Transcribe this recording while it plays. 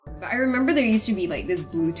But I remember there used to be like this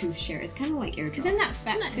Bluetooth share. It's kind of like AirDrop. Isn't that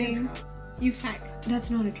faxing? You fax.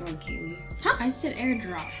 That's not a drug, Kaylee. Huh? I said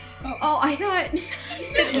AirDrop. Oh, I thought you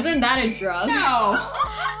said, isn't that a drug? No.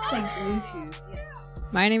 It's like Bluetooth. Yes.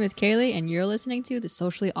 My name is Kaylee, and you're listening to the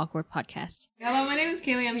Socially Awkward Podcast. Hello, my name is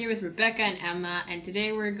Kaylee. I'm here with Rebecca and Emma, and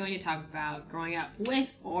today we're going to talk about growing up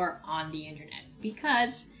with or on the internet.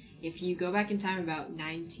 Because if you go back in time about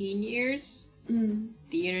 19 years,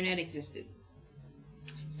 the internet existed.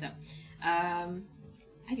 So, I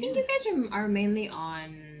think you guys are mainly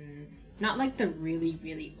on, not like the really,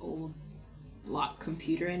 really old block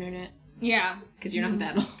computer internet. Yeah. Because you're not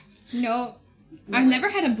that old. No. I've never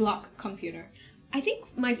had a block computer. I think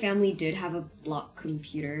my family did have a block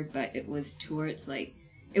computer, but it was towards like,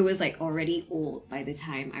 it was like already old by the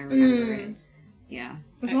time I remember it. Yeah.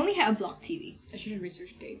 We've only had a block TV. I should have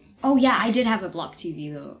researched dates. Oh yeah, I did have a block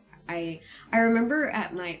TV though. I remember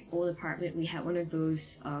at my old apartment we had one of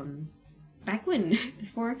those back when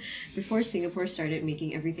before Singapore started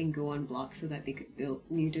making everything go on blocks so that they could build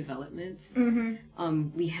new developments.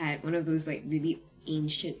 We had one of those like really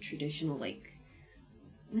ancient traditional like,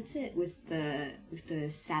 what's it with the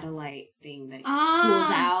satellite thing that pulls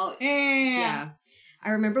out. Yeah.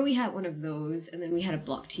 I remember we had one of those, and then we had a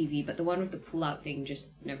block TV, but the one with the pull-out thing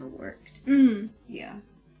just never worked. Yeah.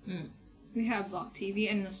 We had a block TV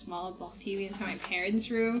and a smaller block TV inside my parents'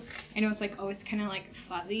 room, and it was like always kind of like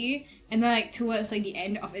fuzzy. And then like towards like the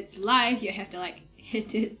end of its life, you have to like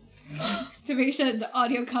hit it to make sure the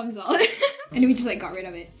audio comes out. And then we just like got rid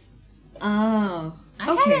of it. Oh.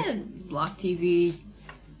 I Okay. had a block TV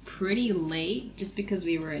pretty late just because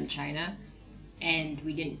we were in China and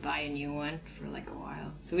we didn't buy a new one for like a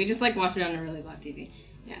while. So we just like watched it on a really block TV.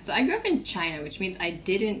 Yeah, so I grew up in China, which means I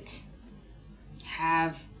didn't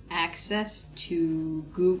have access to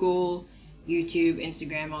Google, YouTube,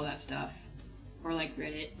 Instagram, all that stuff. Or like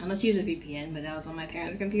Reddit. Unless you use a VPN, but that was on my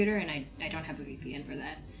parents' computer and I don't have a VPN for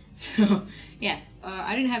that. So, yeah,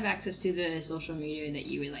 I didn't have access to the social media that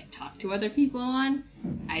you would, like, talk to other people on.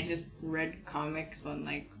 I just read comics on,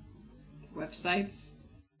 like, websites.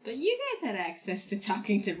 But you guys had access to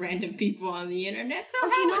talking to random people on the internet, so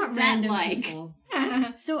Okay, how was not that random like? people.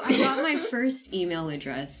 So I got my first email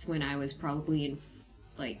address when I was probably in,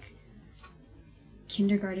 like,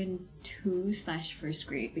 kindergarten 2/1st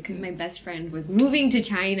grade because my best friend was moving to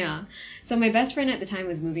China. So my best friend at the time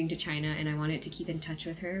was moving to China and I wanted to keep in touch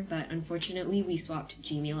with her, but unfortunately we swapped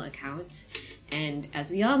Gmail accounts. And as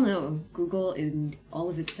we all know, Google and all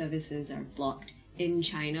of its services are blocked in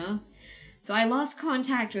China. So I lost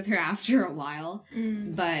contact with her after a while,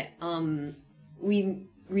 but we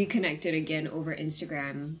reconnected again over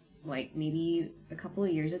Instagram like maybe a couple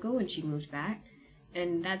of years ago when she moved back,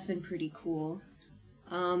 and that's been pretty cool.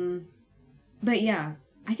 But yeah,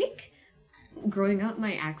 I think growing up,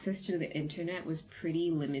 my access to the internet was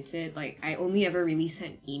pretty limited. Like, I only ever really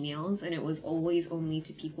sent emails, and it was always only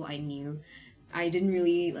to people I knew. I didn't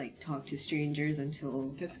really, like, talk to strangers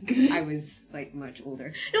until That's good. I was, like, much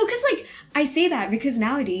older. No, because, like, I say that because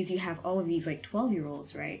nowadays you have all of these, like,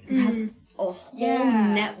 12-year-olds, right? Who have a whole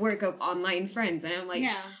network of online friends, and I'm like...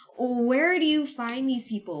 Yeah. Where do you find these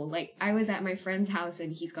people? Like, I was at my friend's house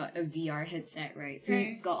and he's got a VR headset, right? So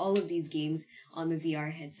you've got all of these games on the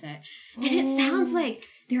VR headset. And it sounds like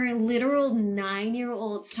there are literal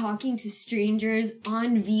 9-year-olds talking to strangers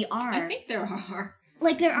on VR. I think there are.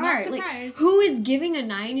 Like, there Not are. Like, surprised. who is giving a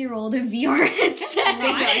 9-year-old a VR headset?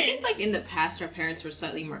 I think, like, in the past, our parents were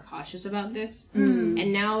slightly more cautious about this.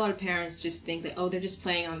 And now a lot of parents just think that, oh, they're just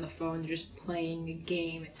playing on the phone, they're just playing a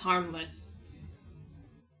game, it's harmless.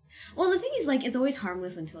 Well, the thing is, like, it's always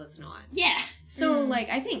harmless until it's not. Yeah. So, like,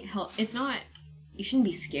 I think it's not... You shouldn't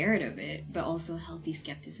be scared of it, but also healthy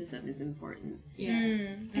skepticism is important.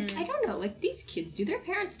 Yeah. I don't know, like, these kids, do their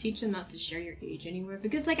parents teach them not to share your age anywhere?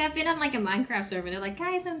 Because, like, I've been on, like, a Minecraft server, they're like,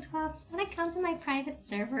 guys, I'm 12, want to come to my private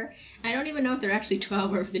server? I don't even know if they're actually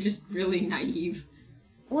 12 or if they're just really naive.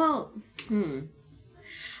 Well,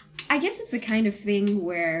 I guess it's the kind of thing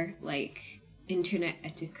where, like, internet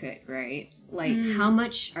etiquette, right? Like, how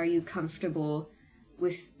much are you comfortable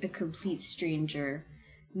with a complete stranger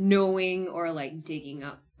knowing or, like, digging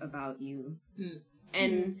up about you?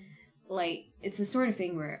 And, like, it's the sort of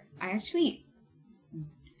thing where I actually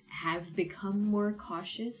have become more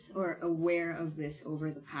cautious or aware of this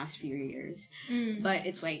over the past few years. But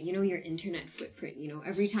it's like, you know, your internet footprint, you know,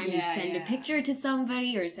 every time you send a picture to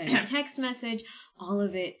somebody or send a text message, all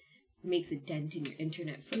of it makes a dent in your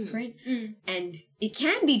internet footprint. And it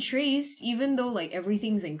can be traced, even though, like,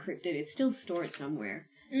 everything's encrypted, it's still stored somewhere.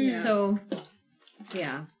 So,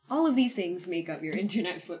 yeah, all of these things make up your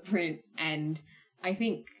internet footprint, and I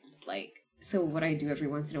think, like, so what I do every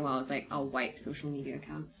once in a while is like I'll wipe social media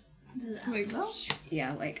accounts. Like,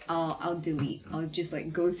 Yeah, like I'll delete. I'll just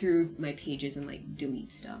like go through my pages and like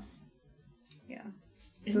delete stuff. Yeah.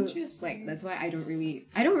 So like that's why I don't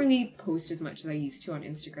really post as much as I used to on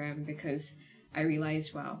Instagram, because I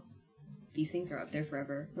realized, wow, these things are up there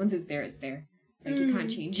forever. Once it's there, it's there. Like you can't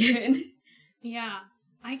change it. yeah.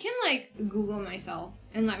 I can like Google myself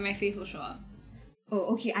and like my face will show up.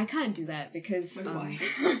 Oh, okay. I can't do that because Why?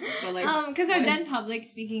 Because I've done public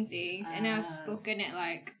speaking things and I've spoken at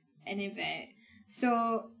like an event.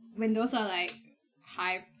 So when those are like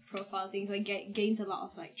high profile things, like gains a lot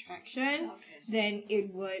of like traction, then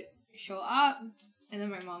it would show up. And then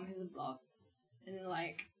my mom has a blog, and then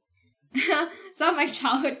like some of my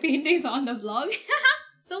childhood paintings are on the blog.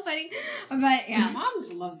 So funny. But yeah.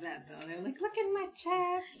 Moms love that though. They're like, look at my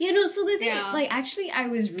chats. Yeah, no, so the thing, like, actually, I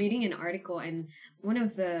was reading an article, and one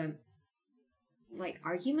of the, like,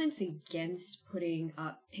 arguments against putting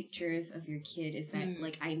up pictures of your kid is that,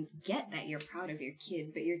 like, I get that you're proud of your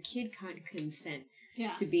kid, but your kid can't consent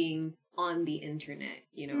to being on the internet,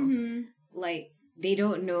 you know? Like, they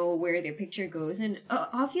don't know where their picture goes, and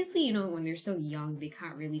obviously, you know, when they're so young, they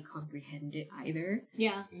can't really comprehend it either.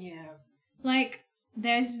 Yeah. Yeah. Like,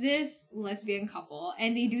 there's this lesbian couple,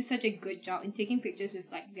 and they do such a good job in taking pictures with,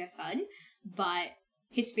 like, their son, but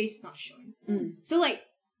his face is not shown. So, like,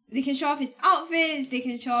 they can show off his outfits, they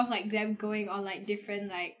can show off, like, them going on, like, different,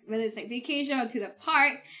 like, whether it's, like, vacation or to the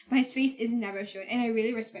park, but his face is never shown, and I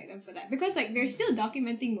really respect them for that, because, like, they're still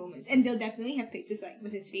documenting moments, and they'll definitely have pictures, like,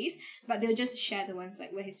 with his face, but they'll just share the ones,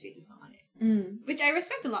 like, where his face is not on it. Which I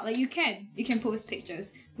respect a lot. Like, you can post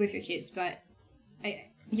pictures with your kids, but,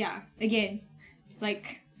 again,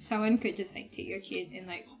 like, someone could just, like, take your kid and,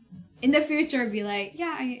 like, in the future be like,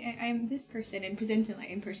 yeah, I'm this person, and pretend to, like,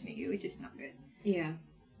 impersonate you, which is not good. Yeah.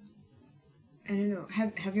 I don't know.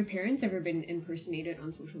 Have your parents ever been impersonated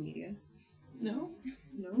on social media? No.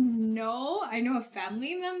 No, I know a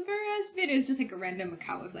family member has been. It's just, like, a random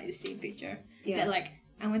account with, like, the same picture. Yeah. That, like,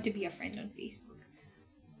 I want to be a friend on Facebook.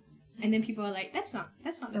 And then people are like, that's not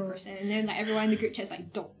the person. And then, like, everyone in the group chat's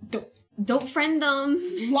like, Don't friend them.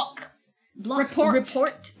 Block.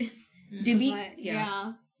 Report. Delete. But,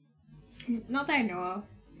 yeah. Not that I know of.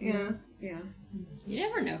 Yeah. Yeah. You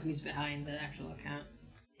never know who's behind the actual account.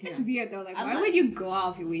 It's weird though. Like, why would you go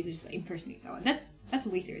out of your way to just, like, impersonate someone? That's a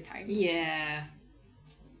waste of your time. Yeah.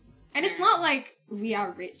 And it's not like we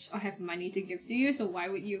are rich or have money to give to you, so why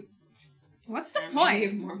would you? What's the We point?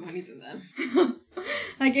 have more money than them.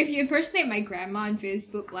 Like, if you impersonate my grandma on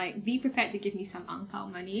Facebook, like, be prepared to give me some ang pao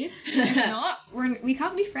money. If not, we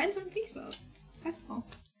can't be friends on Facebook. That's all.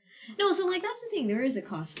 No, so, like, that's the thing. There is a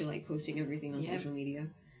cost to, like, posting everything on social media.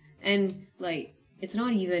 And, like, it's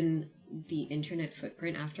not even the internet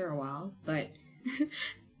footprint after a while, but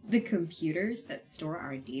the computers that store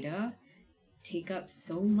our data take up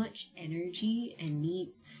so much energy and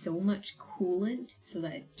need so much coolant so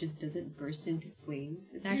that it just doesn't burst into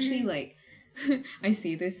flames. It's actually, like, I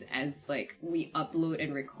say this as, like, we upload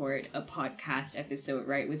and record a podcast episode,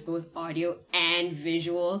 right, with both audio and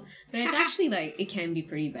visual, but it's actually, like, it can be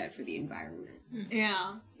pretty bad for the environment.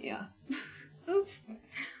 Yeah. Yeah. Oops.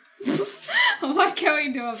 What can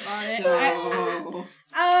we do about it? So,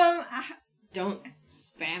 don't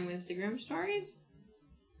spam Instagram stories.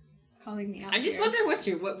 Calling me out. I just here.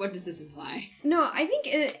 wonder what does this imply? No, I think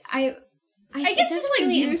I guess it it's, doesn't like,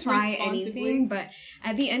 really use imply responsibly. anything, but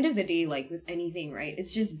at the end of the day, like with anything, right,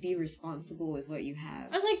 it's just be responsible with what you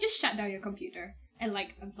have. I was like, just shut down your computer and,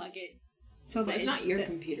 like, unplug it. So But that it's not your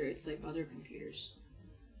computer, it's like other computers.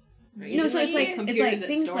 Right? You know, so it's like computers that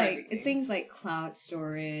things store like everything. things like cloud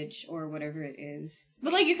storage or whatever it is.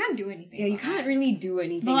 But, like, you can't do anything. Yeah, you about can't that. really do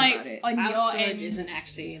anything But, like, about it. on Cloud your storage end, isn't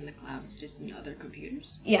actually in the cloud, it's just in other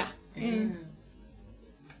computers. Yeah.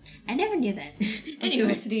 I never knew that.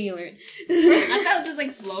 Anyway, today you learned. I thought it was just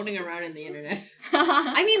like floating around in the internet.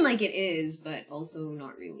 I mean, like it is, but also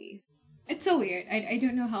not really. It's so weird. I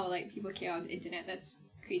don't know how, like, people care on the internet. That's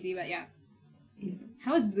crazy, but yeah.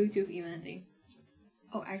 How is Bluetooth even a thing?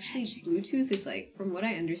 Oh, actually, Bluetooth is like, from what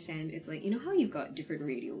I understand, it's like, you know how you've got different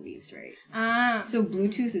radio waves, right? So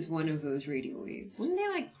Bluetooth is one of those radio waves. Wouldn't they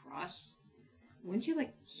like cross? Wouldn't you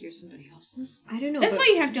like hear somebody else's? I don't know. That's but,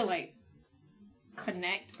 why you have to, like,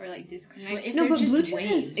 connect or, like, disconnect. But if no, they're but just Bluetooth waves.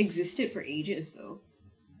 has existed for ages, though.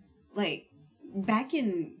 Like, back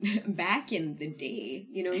in the day,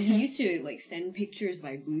 you know, you used to, like, send pictures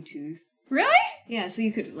by Bluetooth. Really? Yeah, so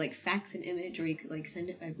you could, like, fax an image, or you could, like, send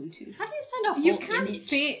it by Bluetooth. How do you send a whole You can't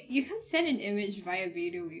image? you can't send an image via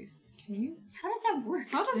video waves. Can you? How does that work?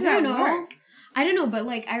 How does I that don't know. work? I don't know, but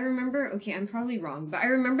like I remember. Okay, I'm probably wrong, but I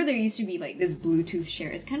remember there used to be like this Bluetooth share.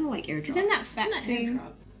 It's kind of like AirDrop. Isn't that faxing?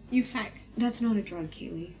 airdrop? You fax. That's not a drug,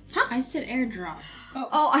 Kaylee. I said airdrop.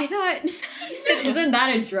 Oh, I thought you said, isn't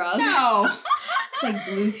that a drug? No. It's like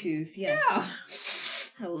Bluetooth.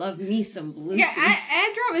 Yes. No. I love me some Bluetooth. Yeah,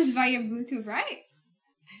 AirDrop is via Bluetooth, right?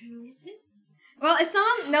 I don't know. Is it? Well, it's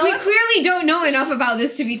not. No, We clearly don't know enough about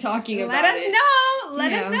this to be talking about let us it. know.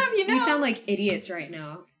 Let us know if you know. We sound like idiots right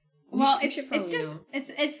now. Well, We it's should probably just know.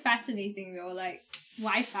 it's fascinating though, like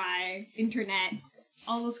Wi-Fi, internet,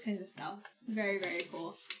 all those kinds of stuff. Very, very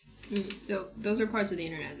cool. So those are parts of the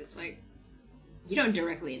internet that's like you don't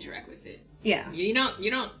directly interact with it. Yeah. You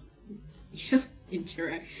don't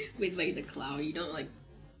interact with like the cloud. You don't like.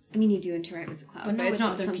 I mean, you do interact with the cloud, but not it's with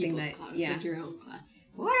not other something people's that. cloud. Yeah. It's like your own cloud.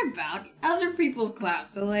 What about other people's cloud?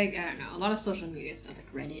 So like I don't know, a lot of social media stuff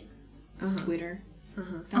like Reddit, Twitter.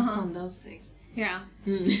 Thoughts on those things. Yeah.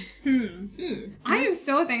 Hmm. I am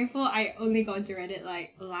so thankful I only got into Reddit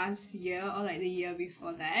like last year or like the year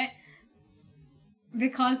before that.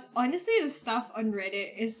 Because honestly, the stuff on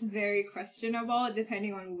Reddit is very questionable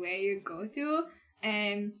depending on where you go to.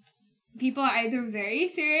 And people are either very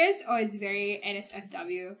serious or it's very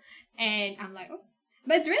NSFW. And I'm like, oh.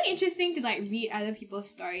 But it's really interesting to like read other people's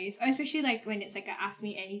stories. Or especially like when it's like a Ask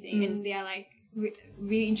Me Anything and they are like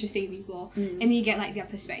really interesting people. And you get like their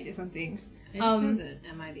perspectives on things. I just know that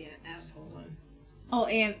Am I the Asshole one?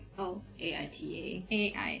 AITA.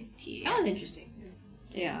 AITA. That was interesting.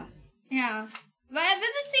 Yeah. Yeah. But at the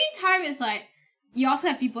same time, it's like, you also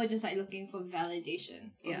have people just like looking for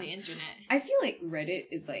validation on the internet. I feel like Reddit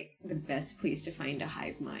is like the best place to find a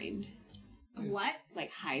hive mind. What?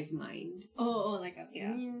 Like hive mind. Oh, like a...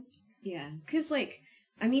 Yeah. Yeah. Because like,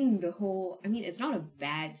 I mean, it's not a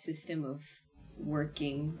bad system of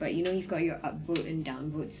working, but you know, you've got your upvote and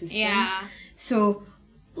downvote system. Yeah. So,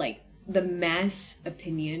 like, the mass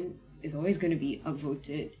opinion is always going to be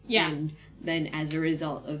upvoted. Yeah. And then as a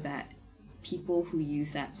result of that, people who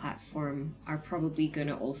use that platform are probably going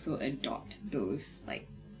to also adopt those, like,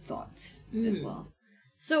 thoughts as well.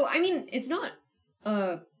 So, I mean, it's not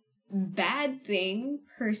a bad thing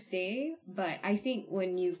per se, but I think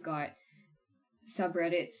when you've got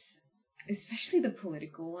subreddits, especially the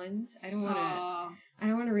political ones, I don't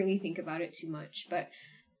want to really think about it too much, but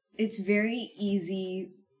it's very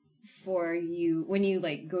easy for you when you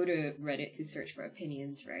like go to Reddit to search for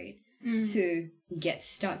opinions, right? To get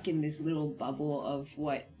stuck in this little bubble of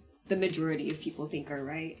what the majority of people think are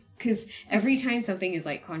right. Because every time something is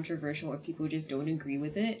like controversial or people just don't agree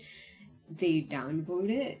with it, they downvote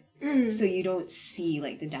it. So you don't see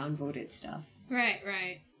like the downvoted stuff. Right,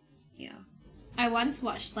 right. Yeah. I once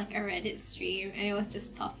watched like a Reddit stream and it was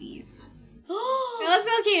just puppies. It was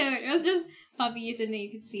so cute. It was just puppies and then you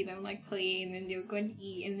could see them like playing and then they would go and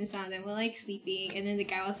eat and then some of them were like sleeping and then the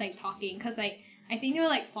guy was like talking because like I think they were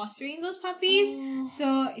like fostering those puppies.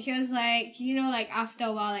 So he was like, you know, like after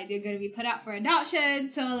a while like they're gonna be put out for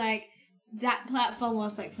adoption. So like that platform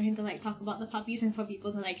was like for him to like talk about the puppies and for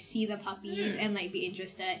people to like see the puppies and like be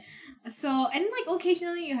interested. So and like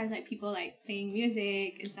occasionally you have like people like playing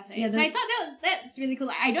music and stuff like that. So I thought that's really cool.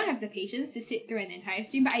 Like, I don't have the patience to sit through an entire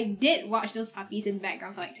stream, but I did watch those puppies in the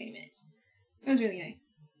background for like 20 minutes. It was really nice.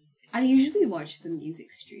 I usually watch the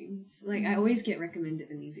music streams. Like, I always get recommended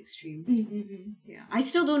the music streams. Yeah. I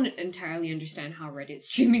still don't entirely understand how Reddit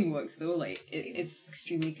streaming works, though. Like, it's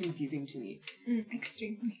extremely confusing to me.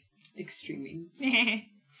 Extremely. Extreming. I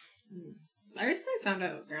recently found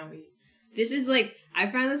out, apparently. This is like, I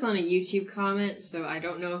found this on a YouTube comment, so I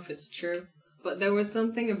don't know if it's true. But there was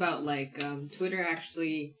something about, like, Twitter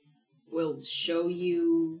actually will show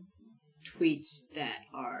you tweets that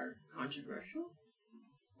are controversial.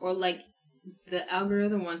 Or, like, the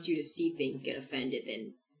algorithm wants you to see things, get offended,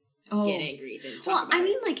 then get angry, then talk about it. I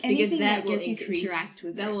mean, like, anything that gets you to interact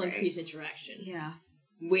with that will increase interaction. Yeah.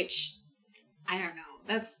 Which, I don't know.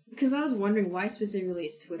 That's, because I was wondering why specifically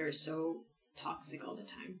is Twitter so toxic all the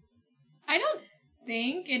time? I don't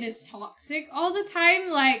think it is toxic all the time.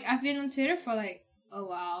 Like, I've been on Twitter for like a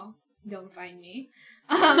while. Don't find me.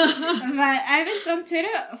 But I've been on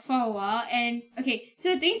Twitter for a while, and okay,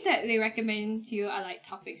 so the things that they recommend to you are like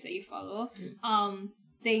topics that you follow,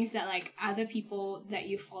 things that like other people that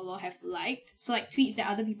you follow have liked, so like tweets that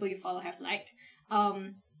other people you follow have liked,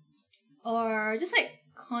 or just like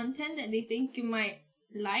content that they think you might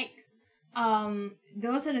like.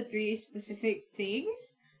 Those are the three specific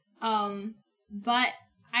things. But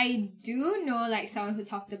I do know like someone who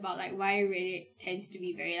talked about like why Reddit tends to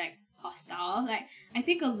be very like hostile. Like, I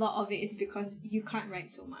think a lot of it is because you can't write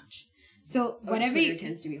so much. So whatever Twitter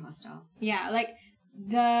tends to be hostile. Yeah, like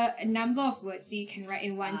the number of words that you can write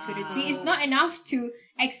in one Twitter tweet is not enough to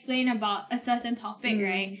explain about a certain topic,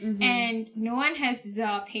 right? Mm-hmm. And no one has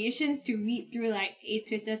the patience to read through like a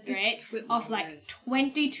Twitter thread of like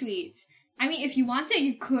 20 tweets. I mean, if you wanted,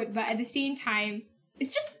 you could, but at the same time,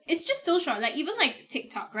 it's just so short. Like even like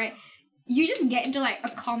TikTok, right? You just get into like a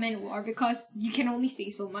comment war because you can only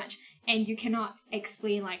say so much and you cannot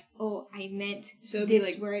explain like, oh, I meant So it'd this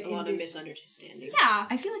be like word a lot in of this. misunderstanding. Yeah.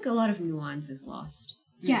 I feel like a lot of nuance is lost.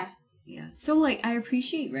 Yeah. Yeah. So, like, I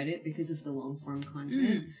appreciate Reddit because of the long-form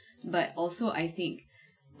content, but also I think,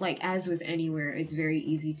 like, as with anywhere, it's very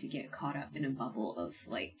easy to get caught up in a bubble of,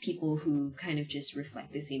 like, people who kind of just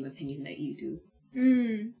reflect the same opinion that you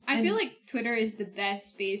do. I feel like Twitter is the best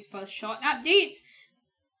space for short updates,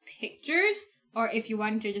 pictures, or if you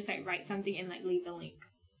want to just like write something and like leave a link.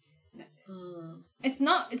 That's it.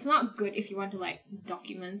 It's not good if you want to like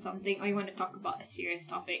document something or you want to talk about a serious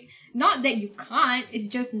topic. Not that you can't, it's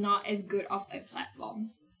just not as good of a platform.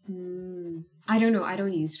 I don't know. I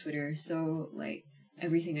don't use Twitter, so, like,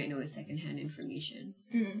 everything I know is secondhand information.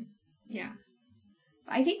 Yeah.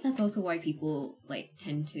 I think that's also why people, like,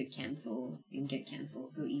 tend to cancel and get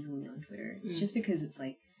canceled so easily on Twitter. It's just because it's,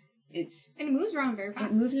 like, And it moves around very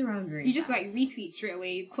fast. it moves around very You just fast. like retweet straight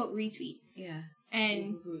away, you quote retweet. Yeah.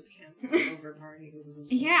 And Over party.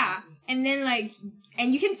 yeah, and then like,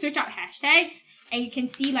 and you can search out hashtags, and you can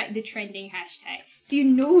see like the trending hashtag, so you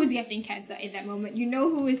know who's getting cancelled in that moment. You know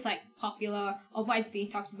who is like popular or what is being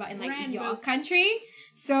talked about in like your country.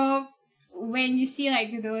 So when you see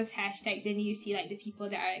like those hashtags, and you see like the people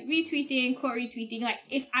that are like, retweeting, quote retweeting, like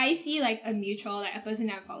if I see like a mutual, like a person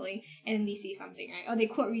that I'm following, and then they say something, right, or they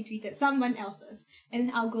quote retweeted someone else's, and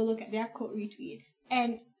then I'll go look at their quote retweet,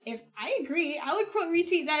 and if I agree, I would quote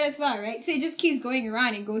retweet that as well, right? So it just keeps going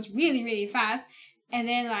around and goes really, really fast. And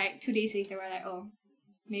then like 2 days later, we're like, oh,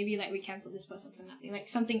 maybe like we canceled this person for nothing. Like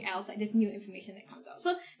something else, like there's new information that comes out.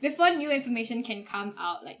 So before new information can come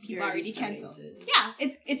out, like people are already cancelled. Yeah,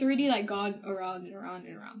 it's already like gone around and around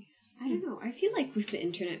and around. I don't know. I feel like with the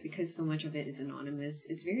internet, because so much of it is anonymous,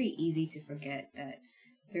 it's very easy to forget that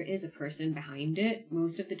there is a person behind it,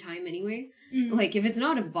 most of the time anyway. Like, if it's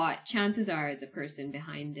not a bot, chances are it's a person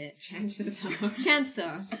behind it. Chances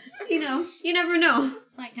are. You know, you never know.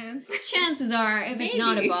 Slight chance. Chances are, if it's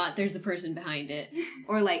not a Maybe. bot, there's a person behind it.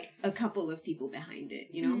 Or, like, a couple of people behind it,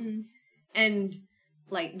 you know? And,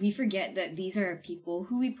 like, we forget that these are people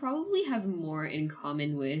who we probably have more in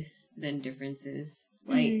common with than differences.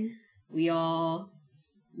 Like, we all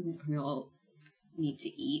need to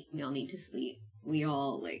eat, we all need to sleep. We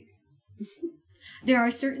all, like... there are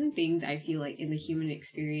certain things, I feel like, in the human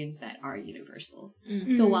experience that are universal.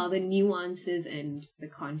 So while the nuances and the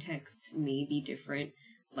contexts may be different,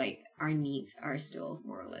 like, our needs are still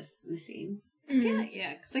more or less the same. I feel like,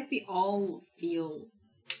 yeah, because like we all feel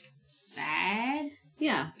sad.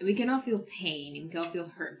 Yeah. We can all feel pain. We can all feel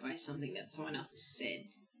hurt by something that someone else has said.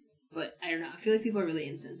 But I don't know. I feel like people are really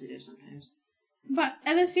insensitive sometimes. But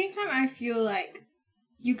at the same time, I feel like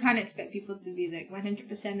you can't expect people to be like 100%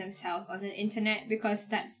 themselves on the internet, because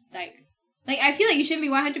that's like I feel like you shouldn't be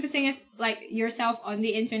 100% like yourself on the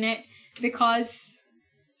internet, because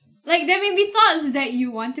like there may be thoughts that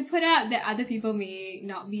you want to put out that other people may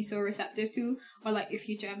not be so receptive to, or like your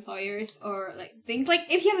future employers, or like things like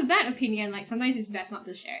if you have a bad opinion, like sometimes it's best not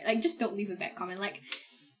to share it. Like just don't leave a bad comment. Like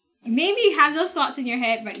maybe you have those thoughts in your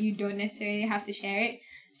head, but you don't necessarily have to share it.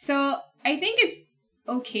 So I think it's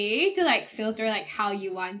okay to like filter like how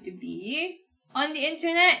you want to be on the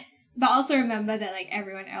internet, but also remember that like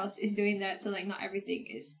everyone else is doing that, so like not everything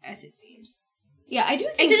is as it seems. Yeah, I do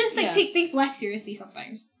think... And to just like take things less seriously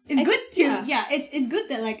sometimes. It's good to it's good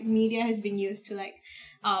that like media has been used to like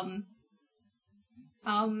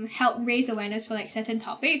help raise awareness for like certain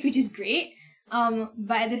topics, which is great.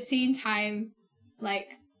 But at the same time,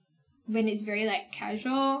 like when it's very like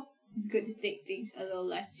casual, it's good to take things a little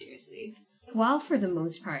less seriously. While for the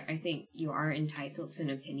most part, I think you are entitled to an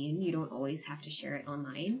opinion, you don't always have to share it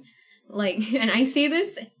online. Like, and I say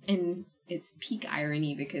this, and it's peak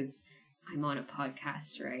irony because I'm on a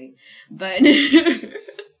podcast, right? But,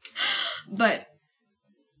 but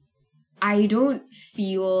I don't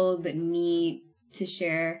feel the need to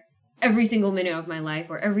share every single minute of my life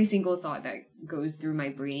or every single thought that goes through my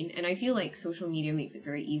brain. And I feel like social media makes it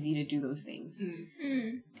very easy to do those things.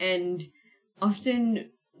 And often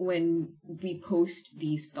when we post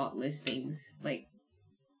these thoughtless things, like,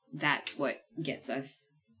 that's what gets us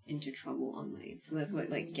into trouble online. So that's what,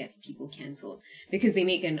 like, gets people cancelled. Because they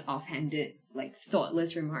make an offhanded, like,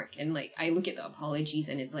 thoughtless remark. And, like, I look at the apologies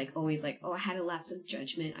and it's, like, always like, oh, I had a lapse of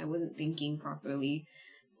judgment. I wasn't thinking properly.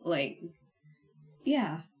 Like,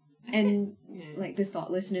 yeah. And Yeah. like the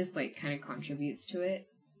thoughtlessness like kind of contributes to it.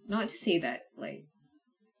 Not to say that like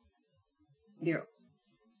they're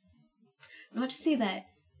not to say that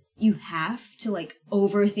you have to like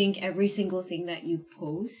overthink every single thing that you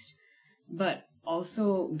post, but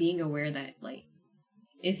also being aware that like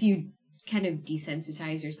if you kind of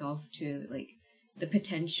desensitize yourself to like the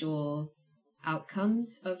potential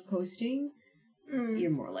outcomes of posting,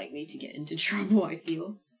 you're more likely to get into trouble, I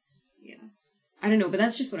feel. Yeah. I don't know, but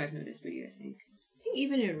that's just what I've noticed. What do you guys think? I think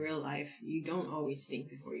even in real life, you don't always think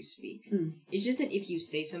before you speak. It's just that if you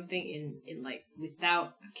say something in like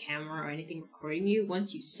without a camera or anything recording you,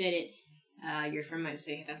 once you said it, your friend might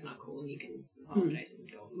say, hey, that's not cool, and you can apologize and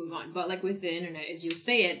go move on. But like with the internet, is you'll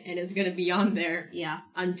say it and it's gonna be on there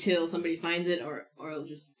until somebody finds it or it'll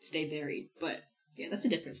just stay buried. But yeah, that's the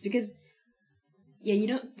difference because you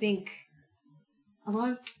don't think a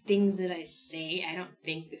lot of things that I say, I don't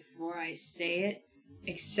think before I say it,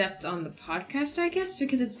 except on the podcast, I guess,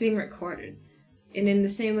 because it's being recorded. And in the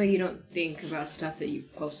same way, you don't think about stuff that you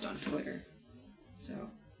post on Twitter.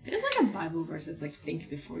 So, there's like a Bible verse that's like, think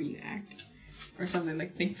before you act. Or something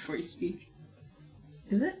like, think before you speak.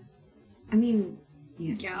 Is it? I mean,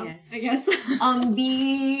 Yeah, yes. I guess.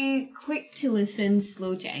 Be quick to listen,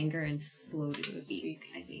 slow to anger, and slow to speak,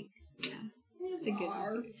 I think. Yeah. That's a good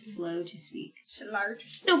one. Slow to speak.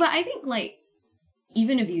 Large. No, but I think, like,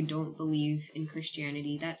 even if you don't believe in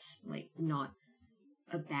Christianity, that's, like, not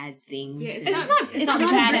a bad thing. Yeah, to- it's not a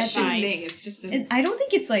bad Christian advice. thing. It's just a... I don't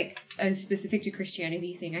think it's, like, a specific to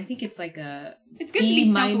Christianity thing. I think it's, like, a... It's good to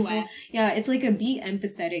be mindful. self-aware. Yeah, it's, like, a be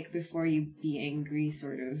empathetic before you be angry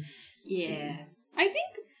sort of... Yeah. I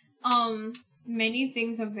think many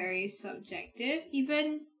things are very subjective,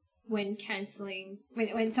 even when canceling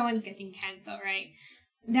when someone's getting cancelled, right?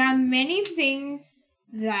 There are many things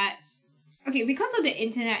that because of the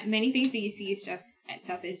internet, many things that you see is just at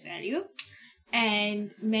surface value.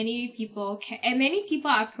 And many people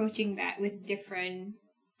are approaching that with different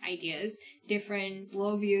ideas, different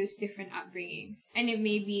worldviews, different upbringings. And it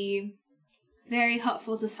may be very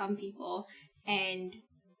hurtful to some people, and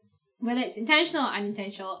whether it's intentional or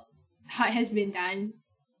unintentional, how it has been done.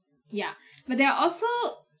 Yeah. But there are also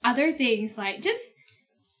other things, like just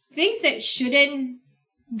things that shouldn't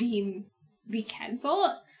be cancelled,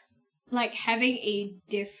 like having a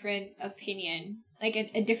different opinion, like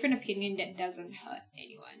a different opinion that doesn't hurt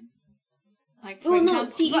anyone. Like for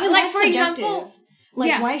example,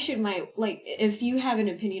 why should if you have an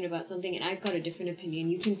opinion about something and I've got a different opinion,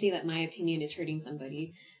 you can say that my opinion is hurting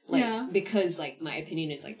somebody, because like my opinion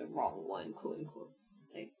is like the wrong one, quote unquote,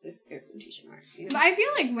 like this air quotation marks. You know? But I feel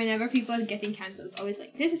like whenever people are getting cancelled, it's always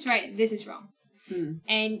like, this is right, this is wrong.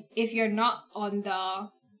 And if you're not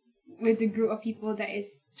with the group of people that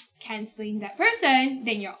is cancelling that person,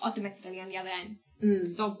 then you're automatically on the other end.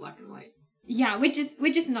 It's all black and white. Yeah, which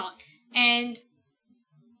is not. And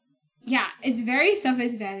yeah, it's very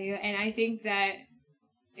surface value, and I think that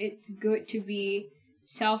it's good to be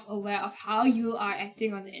self-aware of how you are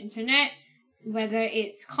acting on the internet, whether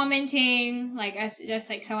it's commenting, like as just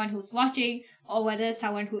like someone who's watching, or whether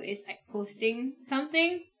someone who is like posting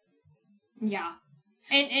something. Yeah.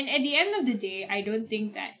 And at the end of the day, I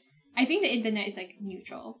think the internet is like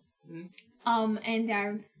neutral. And there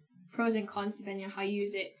are pros and cons depending on how you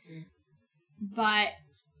use it. But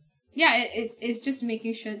yeah, it's just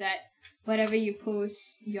making sure that whatever you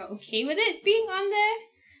post, you're okay with it being on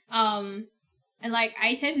there. And like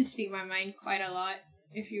I tend to speak my mind quite a lot.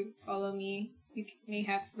 If you follow me, you may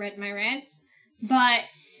have read my rants. But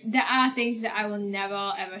there are things that I will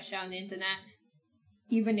never ever share on the internet,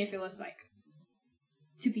 even if it was like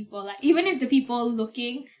to people, like even if the people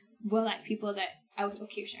looking were like people that I was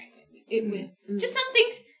okay sharing it with. Just some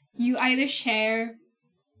things you either share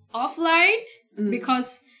offline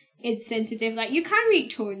because it's sensitive. Like you can't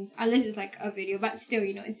read tones unless it's like a video, but still,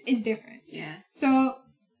 it's different. Yeah. So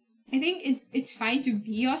I think it's fine to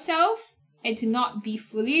be yourself and to not be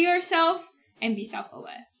fully yourself and be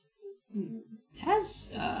self-aware.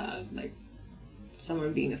 Has like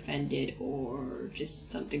someone being offended or just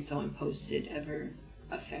something someone posted ever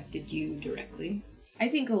affected you directly? I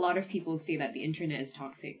think a lot of people say that the internet is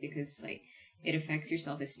toxic because like it affects your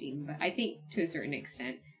self-esteem, but I think to a certain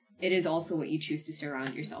extent it is also what you choose to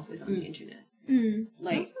surround yourself with on the internet.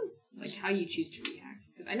 Like Also, like how you choose to react.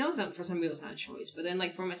 Because I know for some people it's not a choice, but then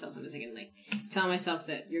like for myself, sometimes I can like tell myself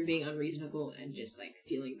that you're being unreasonable and just like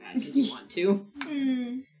feeling bad because you want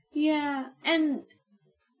to. Yeah, and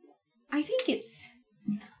I think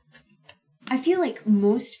I feel like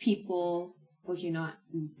most people, okay,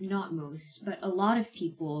 not most, but a lot of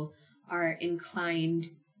people are inclined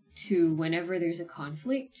to, whenever there's a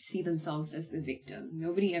conflict, see themselves as the victim.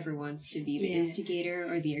 Nobody ever wants to be the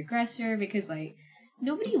instigator or the aggressor, because, like,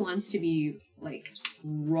 nobody wants to be, like,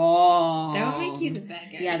 wrong. That would make you the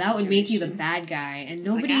bad guy. Yeah, that would make you the bad guy, and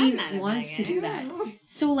nobody wants to do that.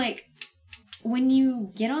 So, like, when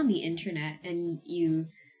you get on the internet and you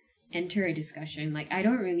enter a discussion, like, I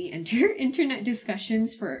don't really enter internet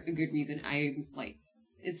discussions for a good reason.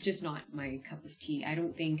 It's just not my cup of tea. I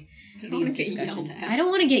don't think these discussions... I don't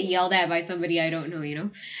want to get yelled at by somebody I don't know, you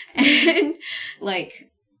know? And, like...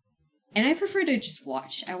 And I prefer to just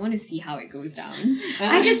watch. I want to see how it goes down.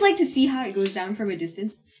 I just like to see how it goes down from a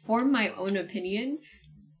distance, form my own opinion,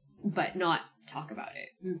 but not talk about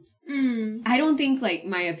it. I don't think, like,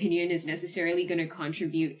 my opinion is necessarily going to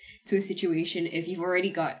contribute to a situation if you've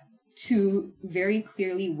already got two very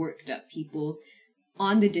clearly worked up people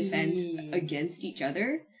on the defense against each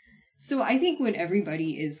other. So I think when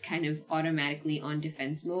everybody is kind of automatically on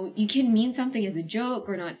defense mode, you can mean something as a joke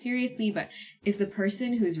or not seriously, but if the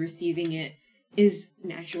person who's receiving it is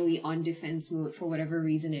naturally on defense mode for whatever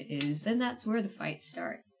reason it is, then that's where the fights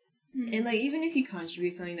start. And, like, even if you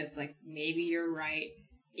contribute something that's, like, maybe you're right,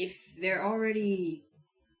 if they're already,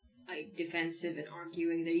 like, defensive and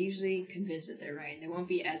arguing, they're usually convinced that they're right, and they won't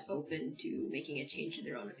be as open to making a change to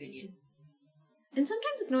their own opinion. And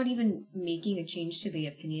sometimes it's not even making a change to the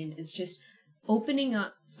opinion, it's just opening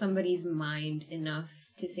up somebody's mind enough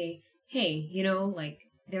to say, hey, you know, like,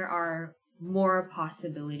 there are more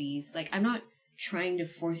possibilities. Like, I'm not trying to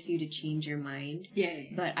force you to change your mind,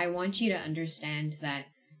 but I want you to understand that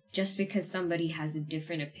just because somebody has a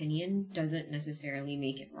different opinion doesn't necessarily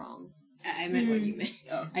make it wrong. I meant what you meant.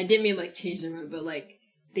 I didn't mean, like, change their mind, but, like,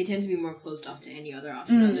 they tend to be more closed off to any other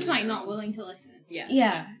option. Just, like, not willing to listen.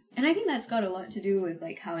 Yeah. And I think that's got a lot to do with,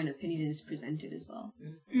 like, how an opinion is presented as well.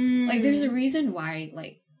 Like, there's a reason why,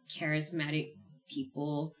 like, charismatic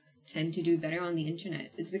people tend to do better on the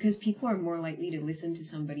internet. It's because people are more likely to listen to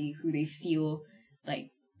somebody who they feel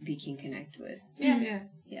like they can connect with.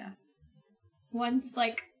 Yeah. Once,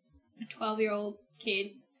 like, a 12-year-old kid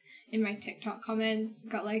in my TikTok comments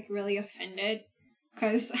got, like, really offended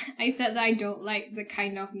because I said that I don't like the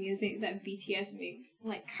kind of music that BTS makes,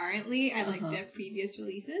 like, currently. I like their previous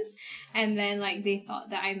releases. And then, like, they thought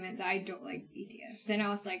that I meant that I don't like BTS. Then I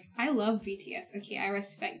was like, I love BTS. Okay, I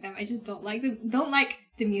respect them. I just don't like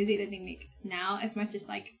the music that they make now as much as,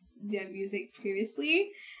 like, their music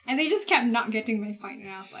previously. And they just kept not getting my point. And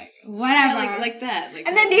I was like, whatever. Yeah, like that. Like,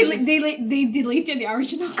 and then they deleted the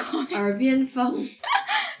original comment. Arabian phone.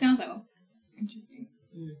 And I was like, oh, interesting.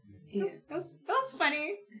 Yeah. It was funny.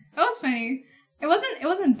 It was funny. It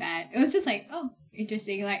wasn't bad. It was just like, oh,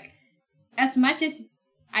 interesting. Like, as much as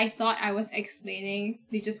I thought I was explaining,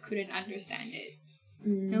 they just couldn't understand it.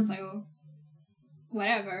 And I was like, oh,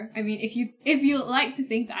 whatever. I mean, if you like to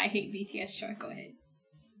think that I hate BTS, sure, go ahead.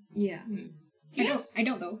 Yeah. I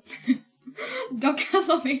don't though. Don't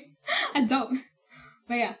cancel me. I don't.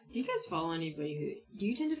 But yeah. Do you guys follow anybody do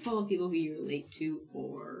you tend to follow people who you relate to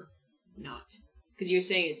or not? Because you're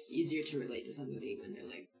saying it's easier to relate to somebody when they're,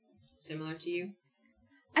 like, similar to you.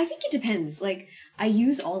 I think it depends. Like, I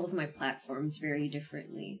use all of my platforms very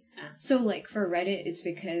differently. So, like, for Reddit, it's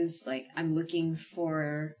because, like, I'm looking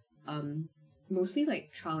for, mostly,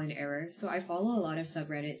 like, trial and error. So I follow a lot of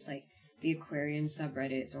subreddits, like, the Aquarian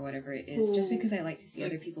subreddits or whatever it is, just because I like to see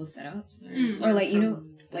other people's setups. Or, like, you know,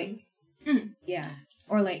 like, yeah.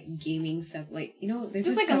 Or, like, gaming like, you know, there's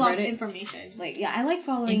just, like, a lot of information. Like, yeah, I like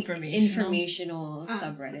following informational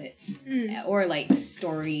subreddits. Or, like,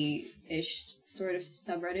 story-ish sort of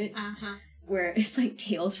subreddits. Where it's, like,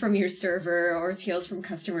 tales from your server or tales from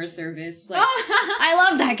customer service. Like, I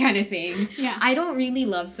love that kind of thing. Yeah. I don't really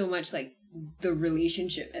love so much, like, the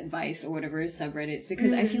relationship advice or whatever subreddits,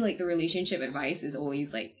 because I feel like the relationship advice is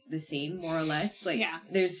always, like, the same, more or less. Like,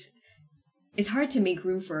 it's hard to make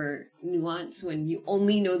room for nuance when you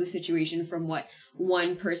only know the situation from what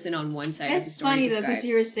one person on one side of the story describes. It's funny, though, because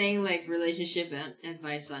you were saying, like, relationship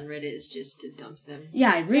advice on Reddit is just to dump them.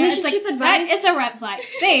 Yeah, relationship advice... That is a red flag.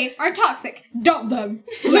 They are toxic. Dump them.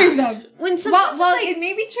 Leave them. When sometimes like, it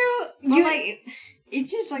may be true, but, like...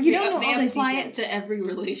 It's just, like, you don't know they all the apply details. it to every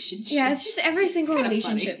relationship. Yeah, it's just every single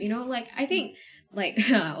relationship, funny. you know? Like, I think... Like,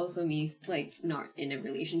 also me, like, not in a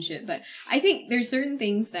relationship, but I think there's certain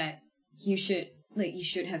things that you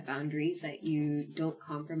should have boundaries that you don't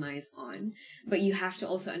compromise on, but you have to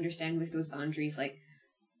also understand with those boundaries, like,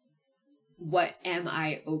 what am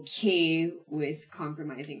I okay with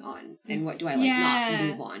compromising on, and what do I, like, not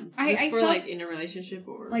move on? Is this for, like, in a relationship,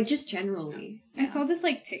 or? Like, just generally. I saw this,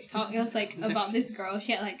 like, TikTok, it was, like, about this girl,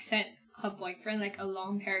 she had, like, sent her boyfriend, like, a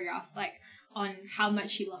long paragraph, like, on how much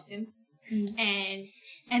she loved him. and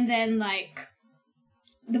then like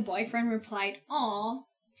the boyfriend replied, "Aw,"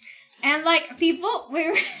 and like people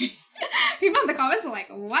in the comments were like,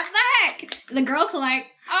 "What the heck?" The girls were like,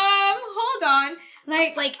 hold on,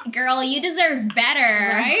 like girl, you deserve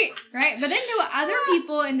better, right. But then there were other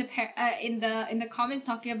people in the comments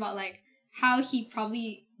talking about like how he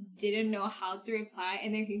probably didn't know how to reply,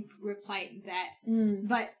 and then he replied that,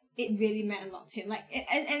 but it really meant a lot to him. Like,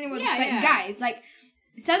 and it was guys, like,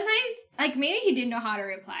 sometimes, like, maybe he didn't know how to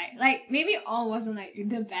reply. Like, maybe all wasn't, like,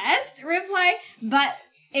 the best reply, but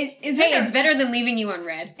it's better than leaving you on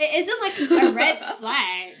red. It isn't, like, a red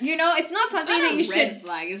flag. You know, it's not something that you should... red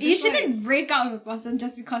flag. It's you just shouldn't break out with a person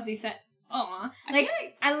just because they said, "Aw." Like,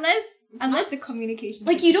 unless the communication...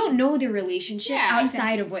 Like, you don't know the relationship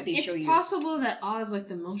outside of what they show you. It's possible that awe is, like,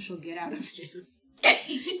 the most you'll get out of him.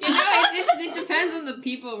 It depends on the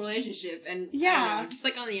people relationship, and I don't know, just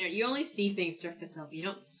like on the internet, you only see things surface level. You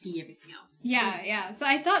don't see everything else. Yeah. So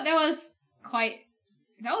I thought that was quite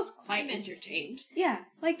entertained. Yeah,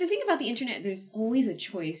 like the thing about the internet, there's always a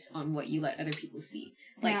choice on what you let other people see.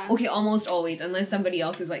 Like, Yeah. okay, almost always, unless somebody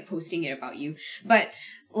else is like posting it about you. But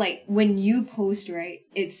like when you post, right,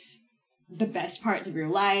 it's the best parts of your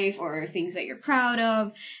life or things that you're proud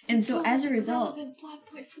of, and so as a result. Plot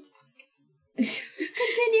point for the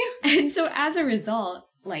Continue. And so as a result,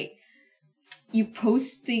 like, you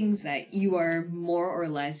post things that you are more or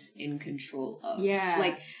less in control of. Yeah.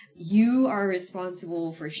 Like, you are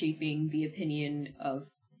responsible for shaping the opinion of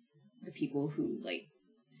the people who, like,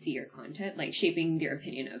 see your content. Like, shaping their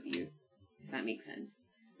opinion of you, if that makes sense.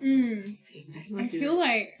 I feel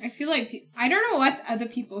like I don't know what's other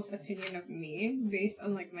people's opinion of me based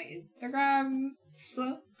on, like, my Instagram.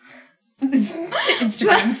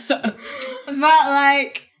 But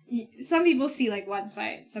like some people see like one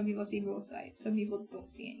side, some people see both sides, some people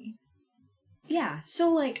don't see any. Yeah,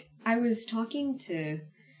 so like I was talking to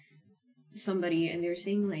somebody and they were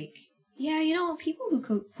saying like, yeah, you know, people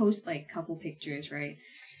who post like couple pictures, right?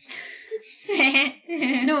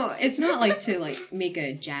 No, it's not like to like make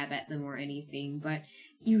a jab at them or anything, but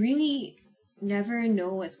you really never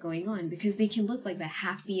know what's going on because they can look like the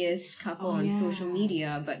happiest couple on social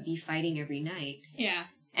media but be fighting every night. Yeah.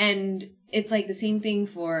 And it's like the same thing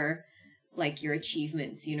for like your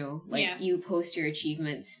achievements, you know? Like you post your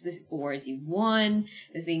achievements, the awards you've won,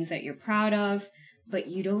 the things that you're proud of, but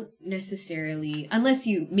you don't necessarily, unless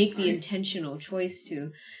you make the intentional choice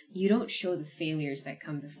to, you don't show the failures that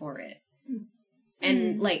come before it.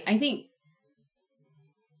 And like I think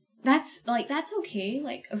that's okay.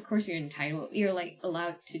 Like, of course you're entitled. You're, like,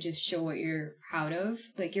 allowed to just show what you're proud of.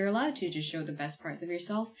 Like, you're allowed to just show the best parts of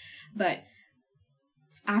yourself. But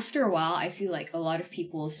after a while, I feel like a lot of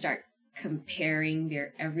people start comparing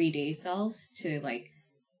their everyday selves to, like,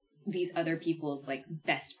 these other people's, like,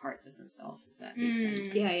 best parts of themselves. Does that make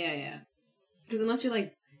sense? Yeah. Because unless you're,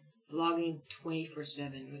 like, vlogging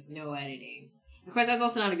 24/7 with no editing. Of course, that's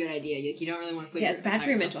also not a good idea. You don't really want to put it's bad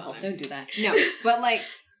for your mental health. Don't do that. No, but, like...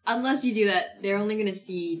 Unless you do that, they're only gonna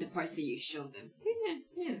see the parts that you show them.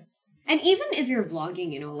 Yeah. And even if you're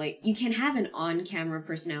vlogging, you know, like, you can have an on-camera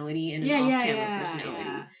personality and an off-camera personality.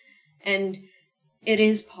 Yeah. And it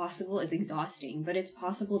is possible, it's exhausting, but it's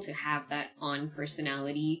possible to have that on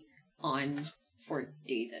personality on for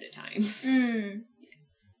days at a time.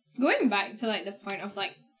 Going back to, like, the point of,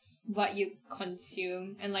 like, what you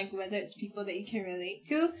consume and, like, whether it's people that you can relate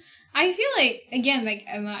to, I feel like, again, like,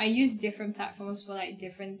 I use different platforms for, like,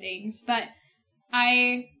 different things, but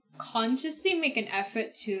I consciously make an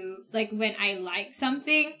effort to, like, when I like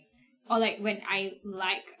something, or, like, when I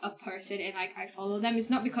like a person and, like, I follow them,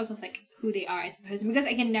 it's not because of, like, who they are as a person, because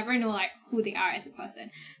I can never know, like, who they are as a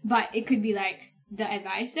person, but it could be, like, the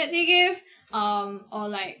advice that they give, or,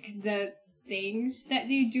 like, the things that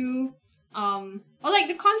they do, or like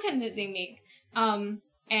the content that they make.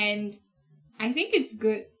 And I think it's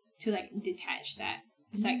good to like detach that.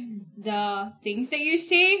 It's like the things that you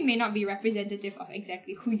say may not be representative of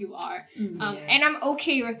exactly who you are. And I'm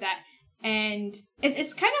okay with that. And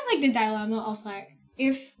it's kind of like the dilemma of like,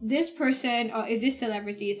 if this person or if this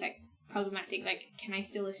celebrity is like problematic, like, can I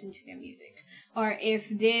still listen to their music? Or if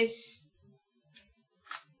this...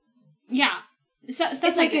 Yeah. So, it's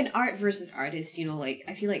like an art versus artist, you know, like,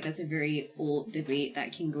 I feel like that's a very old debate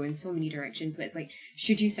that can go in so many directions, but it's like,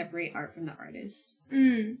 should you separate art from the artist?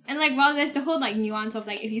 And like, well, there's the whole like nuance of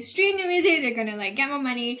like, if you stream the music, they're gonna like get more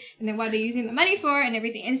money, and then what they're using the money for and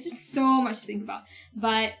everything, and it's just so much to think about.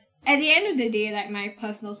 But at the end of the day, like, my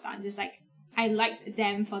personal stance is like, I liked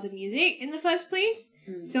them for the music in the first place,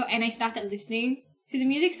 so, and I started listening to the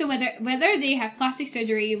music. So whether they have plastic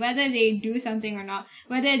surgery, whether they do something or not,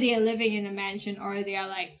 whether they are living in a mansion or they are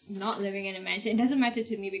like not living in a mansion, it doesn't matter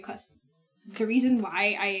to me, because the reason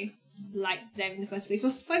why I liked them in the first place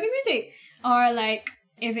was for the music. Or like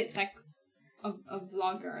if it's like a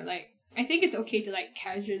vlogger, like I think it's okay to like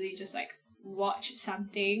casually just like watch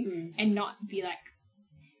something and not be like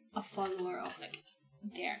a follower of like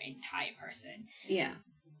their entire person. Yeah.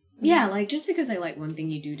 Yeah, like, just because I like one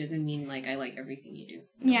thing you do doesn't mean, like, I like everything you do.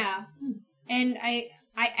 No. Yeah. And I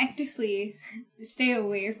actively stay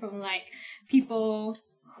away from, like, people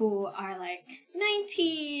who are, like,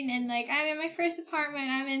 19 and, like, I'm in my first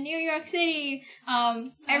apartment, I'm in New York City,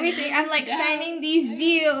 everything. I'm, like, signing these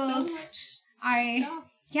deals.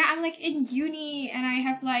 I'm, like, in uni and I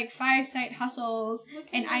have, like, 5 side hustles.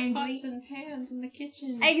 And I'm doing... pots and pans in the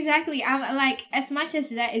kitchen. Exactly. I'm, like, as much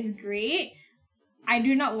as that is great, I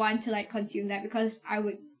do not want to, like, consume that, because I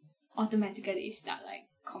would automatically start, like,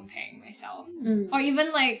 comparing myself. Or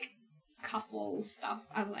even, like, couple stuff.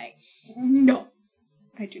 I'm like, no.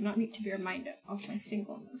 I do not need to be reminded of my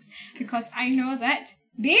singleness. Because I know that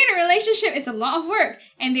being in a relationship is a lot of work.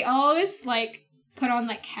 And they always, like, put on,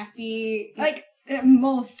 like, happy... Like,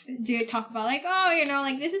 most do talk about, like, oh, you know,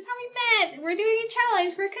 like, this is how we met, we're doing a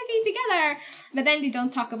challenge, we're cooking together, but then they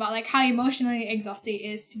don't talk about, like, how emotionally exhausting it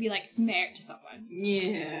is to be, like, married to someone.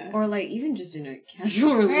 Yeah. Or, like, even just in a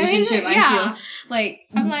casual relationship, I feel, like,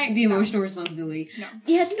 I'm like, the emotional responsibility. No.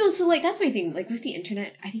 Yeah, no, so, like, that's my thing. Like, with the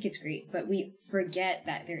internet, I think it's great, but we forget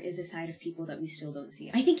that there is a side of people that we still don't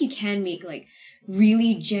see. I think you can make, like,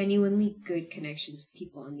 really genuinely good connections with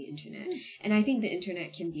people on the internet. And I think the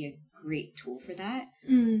internet can be a great tool for that.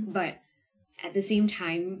 But at the same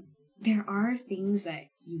time, there are things that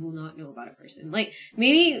you will not know about a person. Like,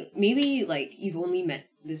 maybe like you've only met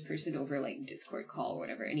this person over like Discord call or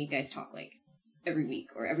whatever, and you guys talk like every week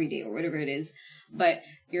or every day or whatever it is, but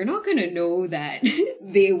you're not gonna know that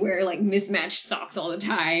they wear like mismatched socks all the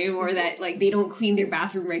time, or that like they don't clean their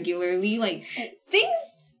bathroom regularly. Like, things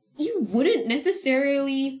you wouldn't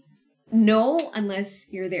necessarily know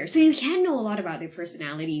unless you're there. So you can know a lot about their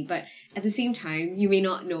personality, but at the same time, you may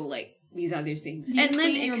not know like these other things. Do you and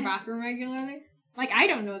clean then your bathroom regularly? Like, I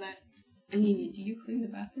don't know that. I mean, do you clean the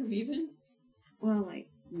bathroom even? Well, like,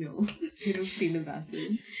 no. I don't clean the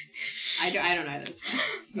bathroom. I don't either. So.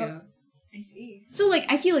 Yeah. I see. So, like,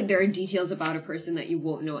 I feel like there are details about a person that you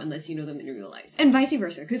won't know unless you know them in real life. And vice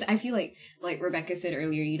versa. Because I feel like Rebecca said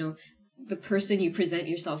earlier, you know, the person you present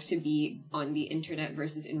yourself to be on the internet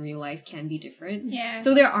versus in real life can be different. Yeah.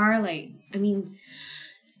 So there are, like, I mean,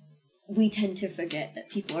 we tend to forget that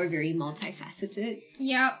people are very multifaceted.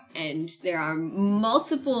 Yep. And there are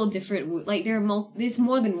multiple different, like, there's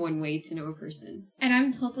more than one way to know a person. And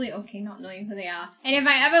I'm totally okay not knowing who they are. And if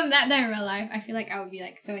I ever met them in real life, I feel like I would be,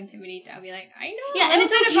 like, so intimidated. I'll be like, I know And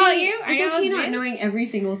it's okay about you. It's okay not knowing every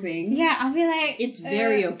single thing. Yeah, I'll be like... It's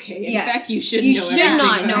very okay. In yeah. fact, you should You know should every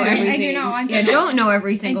not single know thing. everything. I do not want to Yeah, know. don't know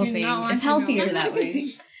every single I do thing. not want It's to know. healthier that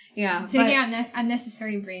way. Yeah. Taking out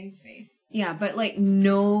unnecessary brain space. Yeah, but, like,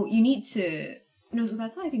 no, you need to... No, so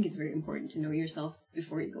that's why I think it's very important to know yourself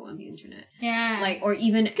before you go on the internet. Yeah. Like, or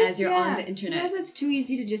even as you're on the internet. Sometimes it's too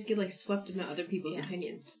easy to just get, like, swept into other people's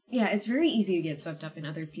opinions. Yeah, it's very easy to get swept up in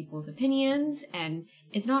other people's opinions, and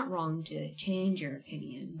it's not wrong to change your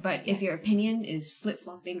opinion. But if your opinion is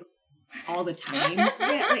flip-flopping all the time...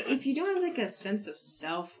 Yeah, like, if you don't have, like, a sense of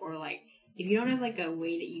self, or, like, if you don't have, like, a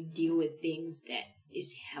way that you deal with things that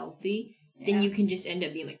is healthy, then you can just end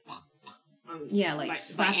up being, like...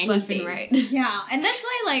 slap left and right. Yeah, and that's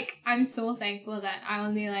why, like, I'm so thankful that I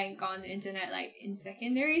only, like, got on the internet, like, in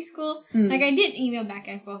secondary school. Like, I did email back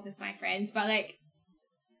and forth with my friends, but, like,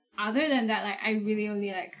 other than that, like, I really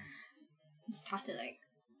only, like, started, like,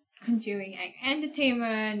 consuming, like,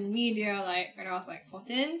 entertainment, media, like, when I was, like,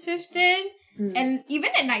 14, 15. And even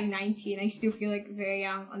at, like, 19, I still feel, like, very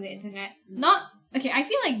young on the internet. Okay, I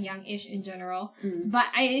feel like youngish in general, but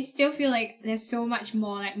I still feel like there's so much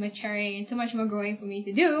more like maturing and so much more growing for me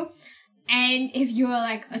to do. And if you're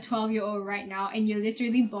like a 12-year-old right now and you're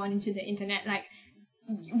literally born into the internet, like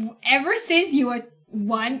ever since you were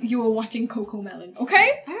 1, you were watching Coco Melon, okay?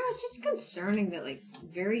 I don't know, it's just concerning that like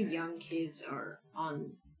very young kids are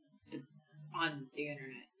on the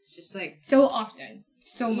internet. It's just like so often,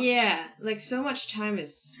 so much. Yeah, like so much time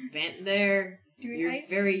is spent there. Dude, you're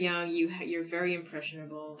very young. You're very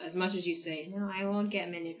impressionable. As much as you say, no, I won't get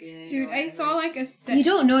manipulated. Dude, I saw like a set. You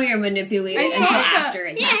don't know you're manipulated until after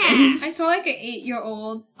it's happened. I saw like an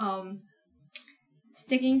 8-year-old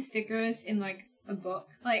sticking stickers in like a book.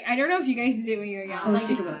 Like, I don't know if you guys did it when you were young. Oh, like,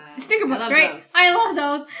 sticker books. Sticker I books, love right? those. I love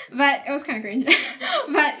those, but it was kind of cringe.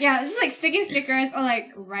 But yeah, it's just like sticking stickers or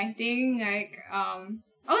like writing, like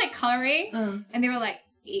or like coloring, and they were like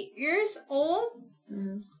 8 years old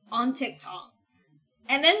on TikTok.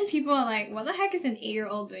 And then people are like, what the heck is an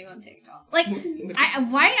 8-year-old doing on TikTok? Like,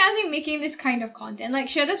 why are they making this kind of content? Like,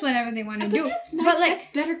 sure, that's whatever they want to do. But like, that's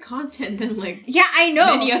better content than like yeah, I know.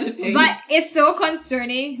 many other things. But it's so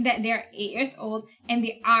concerning that they're 8 years old and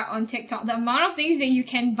they are on TikTok. The amount of things that you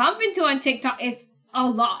can bump into on TikTok is a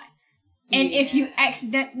lot. And if you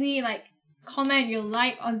accidentally like comment your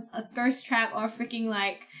like on a thirst trap or freaking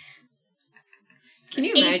like Can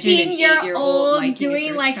you imagine 18-year-old liking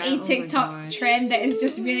doing a like thirst a trap? TikTok Oh my God. trend that is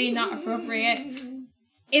just really not appropriate?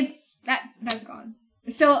 That's gone.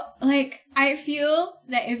 So like I feel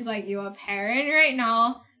that if like you're a parent right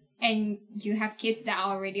now and you have kids that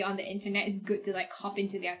are already on the internet, it's good to like hop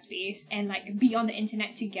into their space and like be on the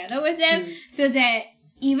internet together with them so that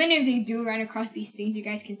even if they do run across these things, you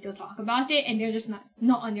guys can still talk about it and they're just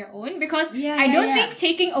not on their own. Because I don't think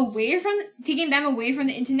taking them away from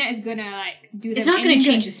the internet is gonna like do them. It's not gonna any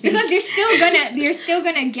change good. the space. Because they're still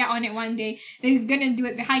gonna get on it one day. They're gonna do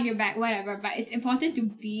it behind your back, whatever. But it's important to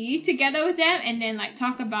be together with them and then like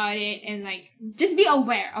talk about it and like just be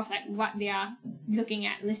aware of like what they are looking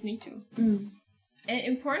at, listening to. An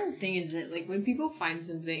important thing is that like when people find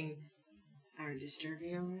something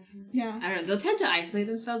disturbing or whatever. Yeah. I don't know. They'll tend to isolate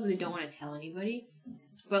themselves and they don't want to tell anybody.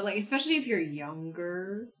 But like, especially if you're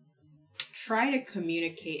younger, try to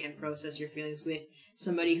communicate and process your feelings with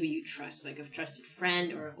somebody who you trust, like a trusted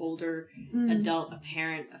friend or an older adult, a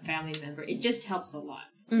parent, a family member. It just helps a lot.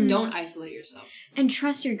 Don't isolate yourself. And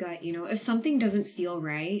trust your gut, you know. If something doesn't feel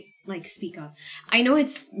right, like, speak up. I know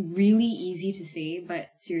it's really easy to say, but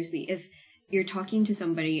seriously, if you're talking to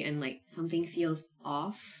somebody and, like, something feels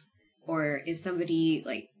off, or if somebody,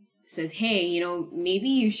 like, says, hey, you know, maybe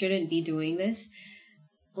you shouldn't be doing this,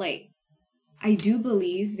 like, I do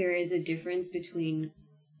believe there is a difference between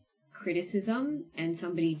criticism and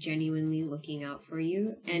somebody genuinely looking out for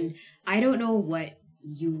you. And I don't know what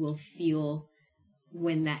you will feel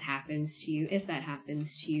when that happens to you, if that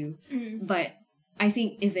happens to you. But I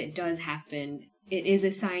think if it does happen, it is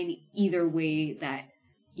a sign either way that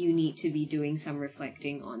you need to be doing some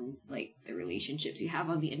reflecting on, like, the relationships you have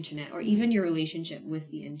on the internet or even your relationship with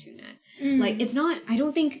the internet. Like, it's not, I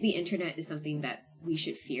don't think the internet is something that we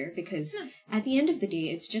should fear because at the end of the day,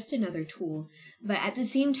 it's just another tool. But at the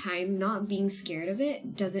same time, not being scared of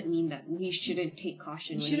it doesn't mean that we shouldn't take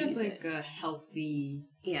caution when we use it. You should have, like, a healthy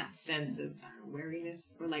sense of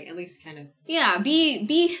wariness, or, like, at least kind of... Yeah,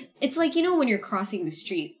 it's like, you know, when you're crossing the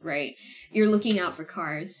street, right? You're looking out for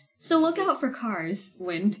cars. So look out for cars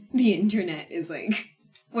when the internet is, like,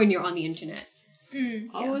 when you're on the internet.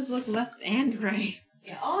 Always look left and right.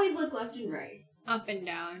 Yeah, always look left and right. Up and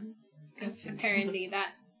down. Because apparently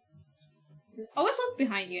that... Always look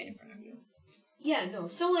behind you and in front of you. Yeah, no.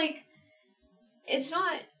 So, like, it's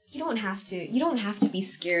not... You don't have to be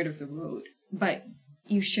scared of the road, but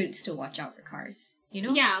you should still watch out for cars, you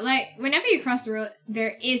know? Yeah, like, whenever you cross the road,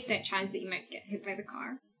 there is that chance that you might get hit by the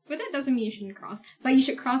car. But that doesn't mean you shouldn't cross. But you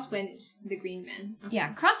should cross when it's the green man.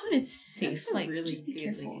 Yeah, cross when it's safe. That's like, really just be good,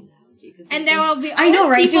 careful. like, analogy, 'cause And there will be I know,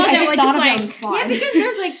 right, people dude? I that just will thought of it like, on the spot. Yeah, because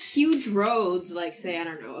there's like huge roads, like say, I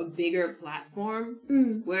don't know, a bigger platform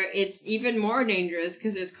where it's even more dangerous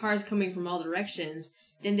because there's cars coming from all directions.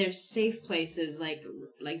 Then there's safe places like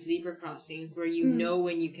zebra crossings where you know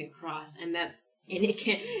when you can cross, and it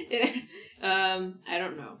can. I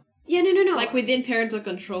don't know. Yeah, no. Like within parental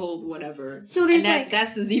control, whatever. So there's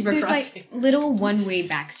that's the zebra crossing. Like little one-way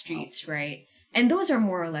back streets, right? And those are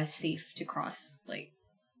more or less safe to cross, like,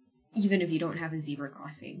 even if you don't have a zebra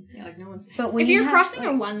crossing. Yeah, like no one's. But when if you're have, crossing like,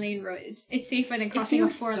 a 1-lane road, it's safer than crossing a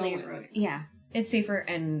feels 4-lane so road. Yeah, it's safer,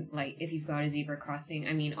 and, like, if you've got a zebra crossing,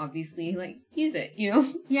 I mean, obviously, like, use it, you know?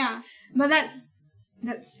 Yeah, but that's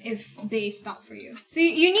if they stop for you. So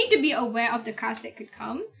you need to be aware of the cars that could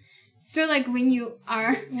come. So, like, when you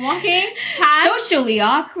are walking past... Socially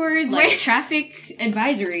awkward, like, traffic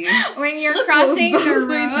advisory. When you're Look crossing both the ways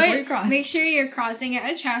before you road, cross. make sure you're crossing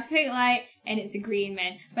at a traffic light and it's a green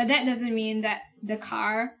man. But that doesn't mean that the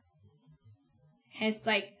car has,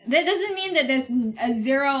 like... That doesn't mean that there's a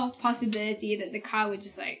zero possibility that the car would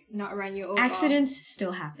just, like, not run you over. Accidents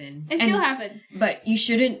still happen. It still happens. But you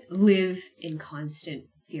shouldn't live in constant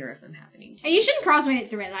fear of them happening to you. And you shouldn't cross when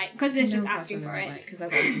it's a red light, because it's just Don't cross asking when for they're it. red, 'cause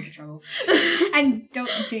that gets you into trouble. And don't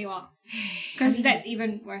jaywalk. Because that's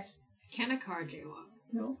even worse. Can a car jaywalk?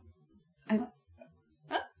 No.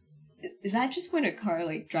 Is that just when a car,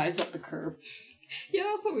 like, drives up the curb Yeah,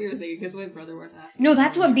 that's a weird thing, because my brother was asking. No,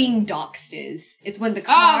 that's what being doxxed is. It's when the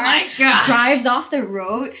car my gosh. drives off the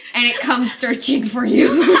road and it comes searching for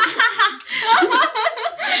you.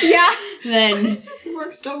 Yeah. Then, This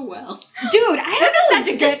works so well. dude, I don't know. such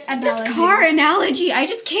a good this analogy. car analogy, I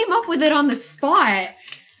just came up with it on the spot.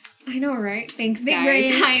 I know, right? Thanks, Big guys.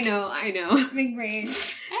 brain. I know. Big brain.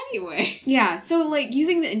 Anyway. Yeah, so like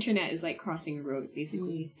using the internet is like crossing a road,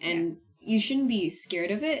 basically. And you shouldn't be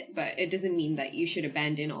scared of it, but it doesn't mean that you should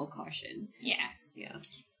abandon all caution. Yeah. Yeah.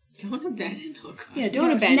 Don't abandon all caution. Yeah,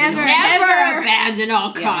 don't abandon never, all Never abandon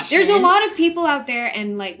all Yeah. caution. There's a lot of people out there,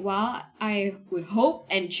 and like, while I would hope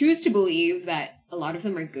and choose to believe that a lot of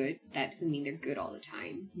them are good, that doesn't mean they're good all the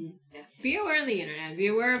time. Be aware of the internet. Be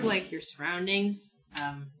aware of like your surroundings,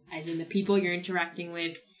 as in the people you're interacting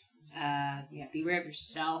with. Be aware of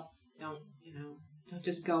yourself. Don't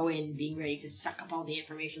just go in being ready to suck up all the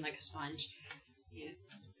information like a sponge. Yeah.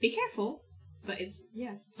 Be careful, but it's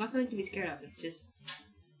not something to be scared of. It's just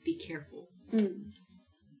be careful.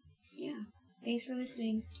 Yeah. Thanks for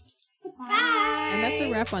listening. And that's a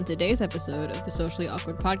wrap on today's episode of the Socially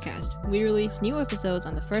Awkward Podcast. We release new episodes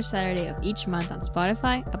on the first Saturday of each month on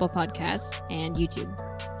Spotify, Apple Podcasts, and YouTube.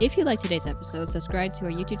 If you like today's episode, subscribe to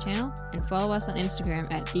our YouTube channel and follow us on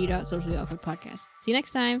Instagram at the.sociallyawkwardpodcast. See you next time!